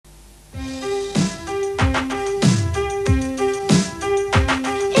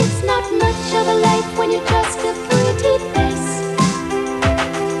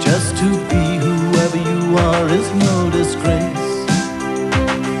disgrace.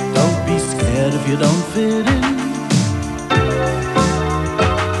 Don't be scared if you don't fit in.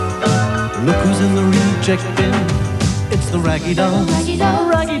 Look who's in the reject bin. It's the Raggy Dolls. Raggy Dolls.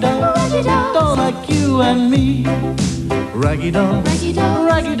 Raggy Dolls. Raggy Dolls. Doll like you and me. Raggy Dolls. Raggy Dolls.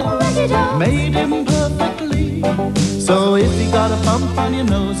 Raggy Dolls. Raggy Dolls. Made him perfectly. So if you got a bump on your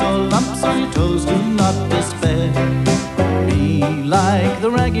nose or lumps on your toes, do not despair. Be like the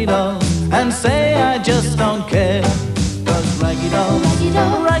Raggy Dolls and say I just don't care. 'Cause Raggy Dolls, Raggy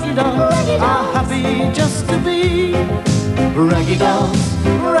Dolls. Raggy Dolls Raggy Dolls. are happy just to be Raggy Dolls,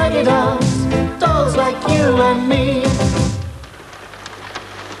 Raggy Dolls, dolls like you and me.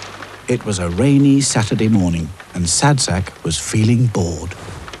 It was a rainy Saturday morning, and Sadsack was feeling bored.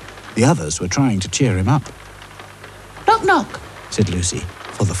 The others were trying to cheer him up. "Knock, knock," said Lucy,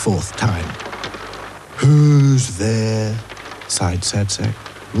 for the fourth time. "Who's there?" sighed Sadsack,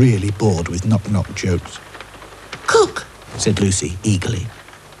 really bored with knock-knock jokes. "Cook," said Lucy eagerly.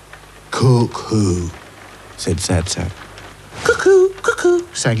 "Cook who?" said Sadsack. "Cuckoo, cuckoo,"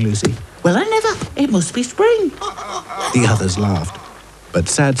 sang Lucy. "Well, I never. It must be spring." The others laughed, but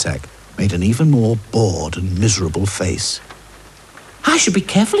Sadsack made an even more bored and miserable face. "I should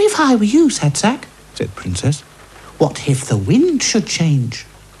be careful if I were you, Sadsack," said Princess. "What if the wind should change?"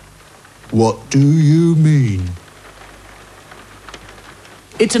 "What do you mean?"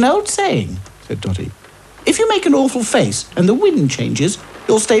 "It's an old saying," said Dotty. "If you make an awful face and the wind changes,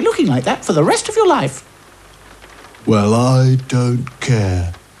 you'll stay looking like that for the rest of your life." "Well, I don't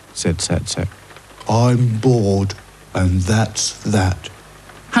care," said Sadsack. "I'm bored, and that's that."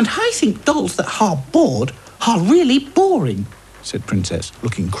 "And I think dolls that are bored are really boring," said Princess,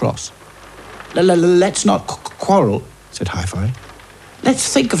 looking cross. "Let's not quarrel," said Hi-Fi. "Let's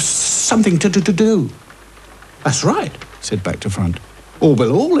think of something to do." "That's right," said Back to Front. "Or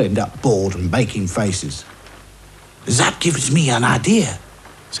we'll all end up bored and making faces." "That gives me an idea,"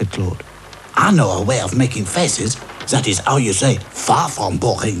 said Claude. "I know a way of making faces that is, how you say, far from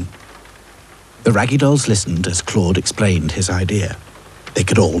boring." The Raggy Dolls listened as Claude explained his idea. They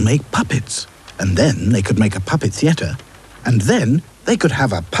could all make puppets, and then they could make a puppet theatre, and then they could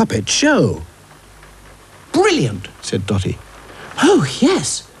have a puppet show. "Brilliant," said Dotty. "Oh,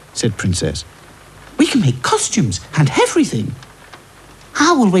 yes," said Princess. "We can make costumes and everything."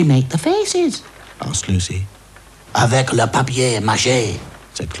 "How will we make the faces?" asked Lucy. "Avec le papier mâché,"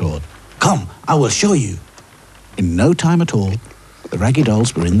 said Claude. "Come, I will show you." In no time at all, the Raggy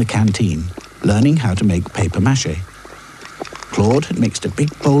Dolls were in the canteen, learning how to make paper mache. Claude had mixed a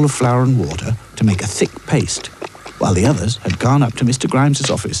big bowl of flour and water to make a thick paste, while the others had gone up to Mr. Grimes's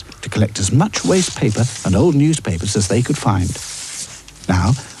office to collect as much waste paper and old newspapers as they could find.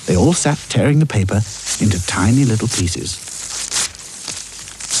 Now they all sat tearing the paper into tiny little pieces.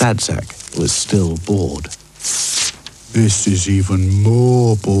 Sadsack was still bored. "This is even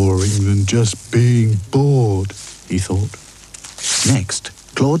more boring than just being bored," he thought. Next,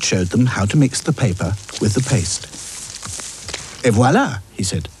 Claude showed them how to mix the paper with the paste. "Et voilà," he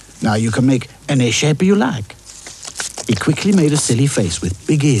said. "Now you can make any shape you like." He quickly made a silly face with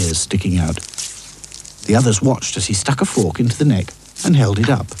big ears sticking out. The others watched as he stuck a fork into the neck and held it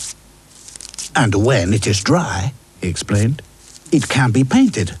up. "And when it is dry," he explained, "it can be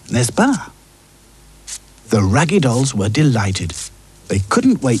painted, n'est-ce pas?" The Raggy Dolls were delighted. They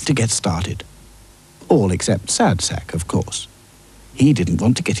couldn't wait to get started. All except Sadsack, of course. He didn't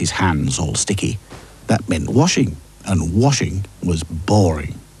want to get his hands all sticky. That meant washing, and washing was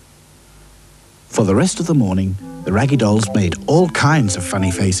boring. For the rest of the morning, the Raggy Dolls made all kinds of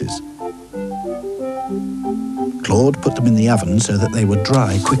funny faces. Claude put them in the oven so that they would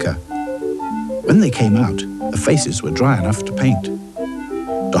dry quicker. When they came out, the faces were dry enough to paint.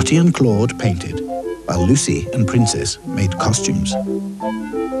 Dotty and Claude painted, while Lucy and Princess made costumes.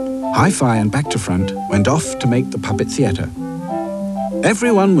 Hi-Fi and Back to Front went off to make the puppet theatre.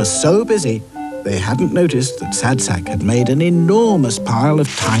 Everyone was so busy, they hadn't noticed that Sadsack had made an enormous pile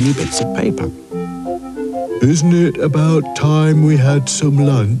of tiny bits of paper. "Isn't it about time we had some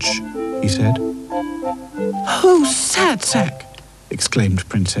lunch?" he said. "Oh, Sadsack!" exclaimed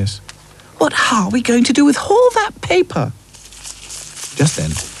Princess. "What are we going to do with all that paper?" Just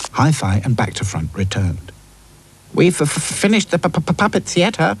then, Hi-Fi and Back to Front returned. "We've finished the puppet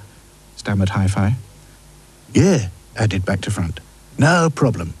theatre," stammered Hi-Fi. "Yeah," added Back to Front. "No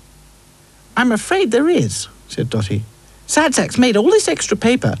problem." "I'm afraid there is," said Dotty. "Sadsack's made all this extra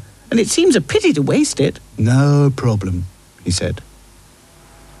paper, and it seems a pity to waste it." "No problem," he said.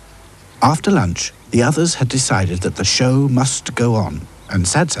 After lunch, the others had decided that the show must go on, and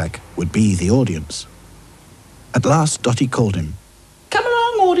Sadsack would be the audience. At last, Dotty called him. "Come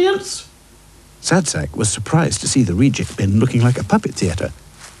along, audience." Sadsack was surprised to see the reject bin looking like a puppet theatre.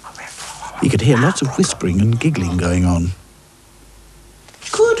 He could hear lots of whispering and giggling going on.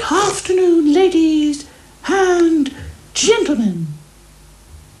 Good afternoon, ladies and gentlemen.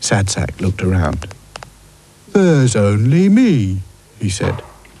 Sadsack looked around. There's only me, he said.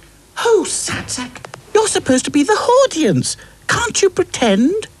 Oh, Sadsack, you're supposed to be the audience. Can't you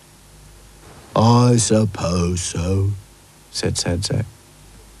pretend? I suppose so, said Sadsack.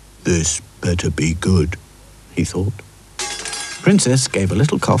 This better be good, he thought. Princess gave a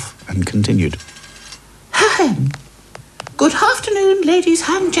little cough and continued. Ahem. Good afternoon, ladies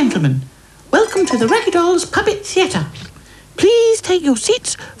and gentlemen. Welcome to the Raggy Dolls Puppet Theatre. Please take your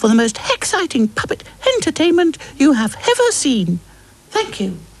seats for the most exciting puppet entertainment you have ever seen. Thank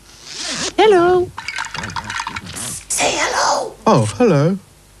you. Hello. Say hello. Oh, hello.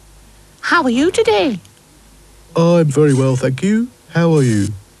 How are you today? I'm very well, thank you. How are you?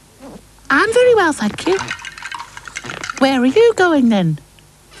 I'm very well, thank you. Where are you going then?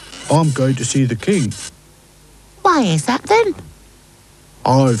 I'm going to see the king. Why is that then?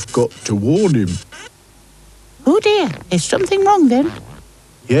 I've got to warn him. Oh dear, is something wrong then?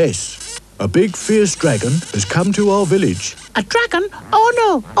 Yes, a big fierce dragon has come to our village. A dragon? Oh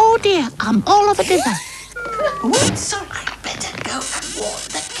no, oh dear, I'm all of a dither. Wait, sorry, I'd better go and warn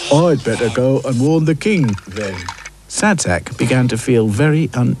the king. I'd better go and warn the king, then. Sadsack began to feel very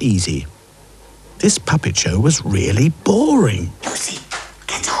uneasy. This puppet show was really boring. Lucy,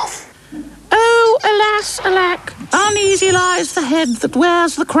 get off. Oh, alas, alack, uneasy lies the head that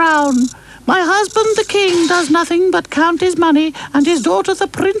wears the crown. My husband, the king, does nothing but count his money, and his daughter, the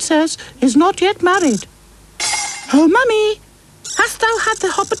princess, is not yet married. Oh, Mummy, hast thou had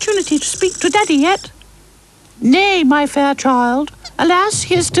the opportunity to speak to Daddy yet? Nay, my fair child. Alas,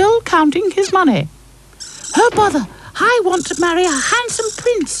 he is still counting his money. Oh, bother, I want to marry a handsome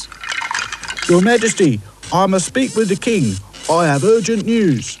prince. Your Majesty, I must speak with the king. I have urgent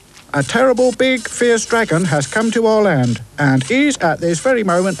news. A terrible big fierce dragon has come to our land, and is at this very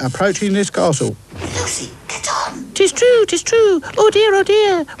moment approaching this castle. Lucy, get on. 'Tis true, 'tis true. Oh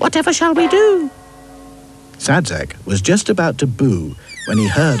dear, whatever shall we do? Sadsack was just about to boo when he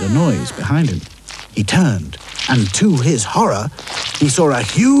heard a noise behind him. He turned, and to his horror, he saw a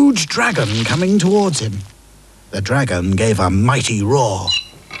huge dragon coming towards him. The dragon gave a mighty roar.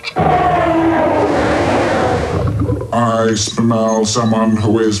 I smell someone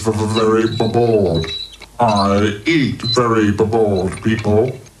who is very bored. I eat very bored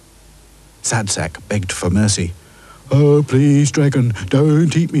people. Sadsack begged for mercy. Oh, please, dragon,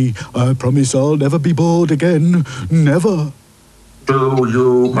 don't eat me. I promise I'll never be bored again. Never. Do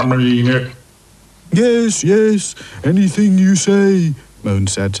you mean it? Yes, yes, anything you say, moaned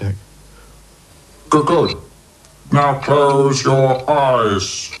Sadsack. Good. Now close your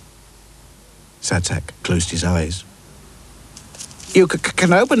eyes. Sadsack closed his eyes. You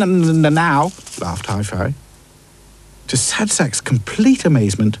can open them now, laughed Hi-Fi. To Sadsack's complete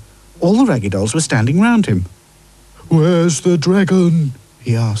amazement, all the Raggy Dolls were standing round him. Where's the dragon?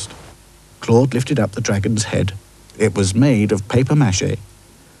 He asked. Claude lifted up the dragon's head. It was made of papier-mâché.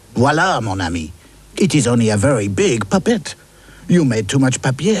 Voila, mon ami. It is only a very big puppet. You made too much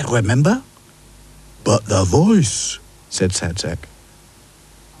papier, remember? But the voice, said Sadsack.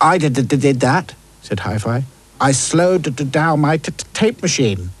 I did that, said Hi-Fi. I slowed down my tape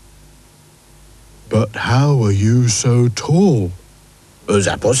machine. But how are you so tall?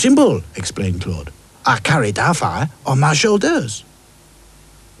 That was simple, explained Claude. I carried our fire on my shoulders.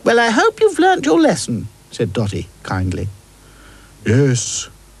 Well, I hope you've learnt your lesson, said Dotty kindly. Yes,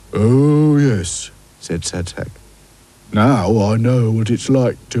 oh yes, said Sadsack. Now I know what it's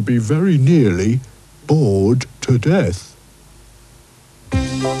like to be very nearly bored to death.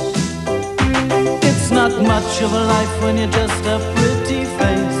 It's not much of a life when you're just a pretty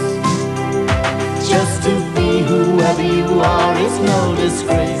face. Just to be whoever you are is no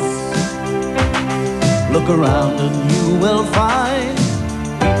disgrace. Look around and you will find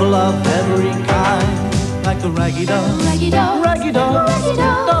people of every kind, like the Raggy Dolls, Raggy Dolls, Raggy Dolls, Raggy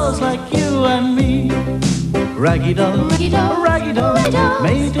Dolls, dolls like you and me. Raggy Dolls, Raggy Dolls, Raggy Dolls, Raggy Dolls,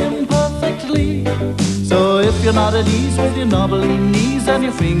 made imperfectly. So if you're not at ease with your knobbly knees and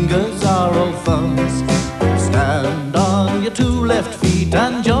your fingers are all thumbs, stand on your two left feet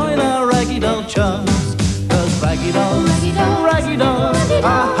and join our Raggy Doll chums. 'Cause Raggy Dolls, Raggy Dolls, Raggy Dolls Raggy Dolls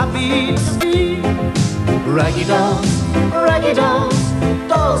are happy to see. Raggy Dolls, Raggy Dolls,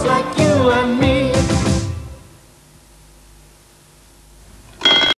 dolls like you and me.